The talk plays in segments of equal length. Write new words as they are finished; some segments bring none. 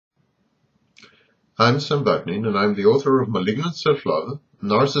I'm Sam Vaknin, and I'm the author of Malignant Self-Love,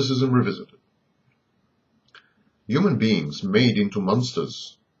 Narcissism Revisited. Human beings made into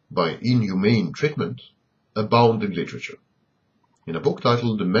monsters by inhumane treatment abound in literature. In a book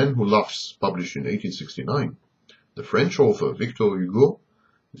titled The Man Who Laughs, published in 1869, the French author Victor Hugo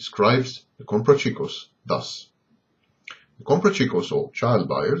describes the comprachicos thus. The comprachicos, or child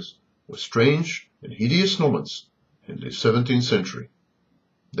buyers, were strange and hideous nomads in the 17th century.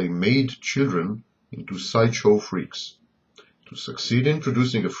 They made children into sideshow freaks. To succeed in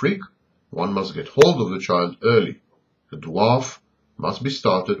producing a freak, one must get hold of the child early. A dwarf must be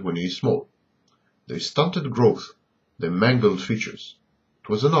started when he is small. They stunted growth, they mangled features. It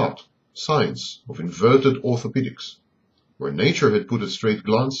was an art, science of inverted orthopedics. Where nature had put a straight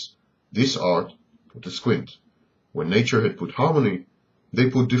glance, this art put a squint. When nature had put harmony, they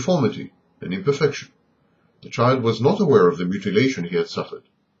put deformity and imperfection. The child was not aware of the mutilation he had suffered.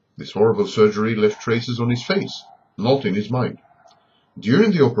 This horrible surgery left traces on his face, not in his mind.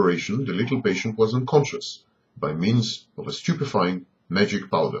 During the operation, the little patient was unconscious by means of a stupefying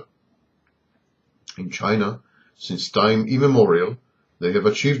magic powder. In China, since time immemorial, they have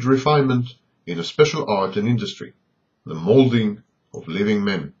achieved refinement in a special art and industry, the molding of living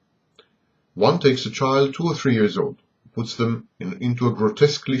men. One takes a child 2 or 3 years old, puts them into a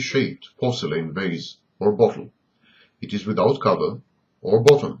grotesquely shaped porcelain vase or bottle. It is without cover or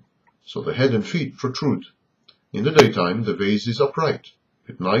bottom, so the head and feet protrude. In the daytime, the vase is upright.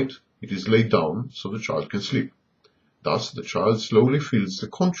 At night, it is laid down so the child can sleep. Thus, the child slowly fills the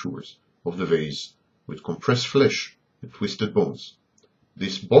contours of the vase with compressed flesh and twisted bones.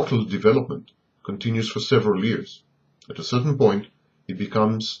 This bottled development continues for several years. At a certain point, it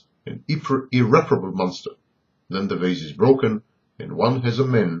becomes an irreparable monster. Then the vase is broken, and one has a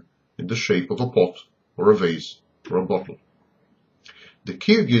man in the shape of a pot, or a vase, or a bottle. The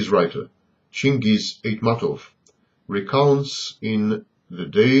Kyrgyz writer Chingiz Aitmatov recounts in The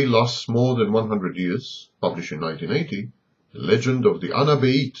Day Lasts More Than 100 Years, published in 1980, the legend of the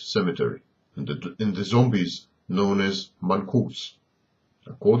Anabeit cemetery and the zombies known as mankus.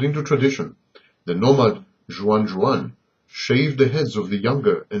 According to tradition, the nomad Zhuan'zhuan shaved the heads of the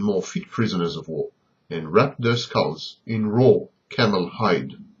younger and more fit prisoners of war and wrapped their skulls in raw camel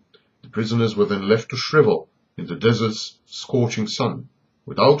hide. The prisoners were then left to shrivel in the desert's scorching sun,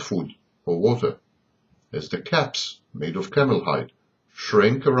 without food or water. As the caps, made of camel hide,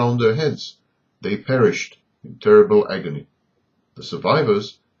 shrank around their heads, they perished in terrible agony. The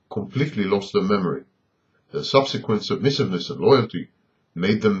survivors completely lost their memory. Their subsequent submissiveness and loyalty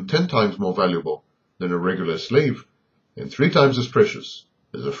made them 10 times more valuable than a regular slave, and 3 times as precious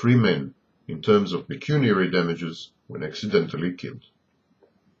as a free man in terms of pecuniary damages when accidentally killed.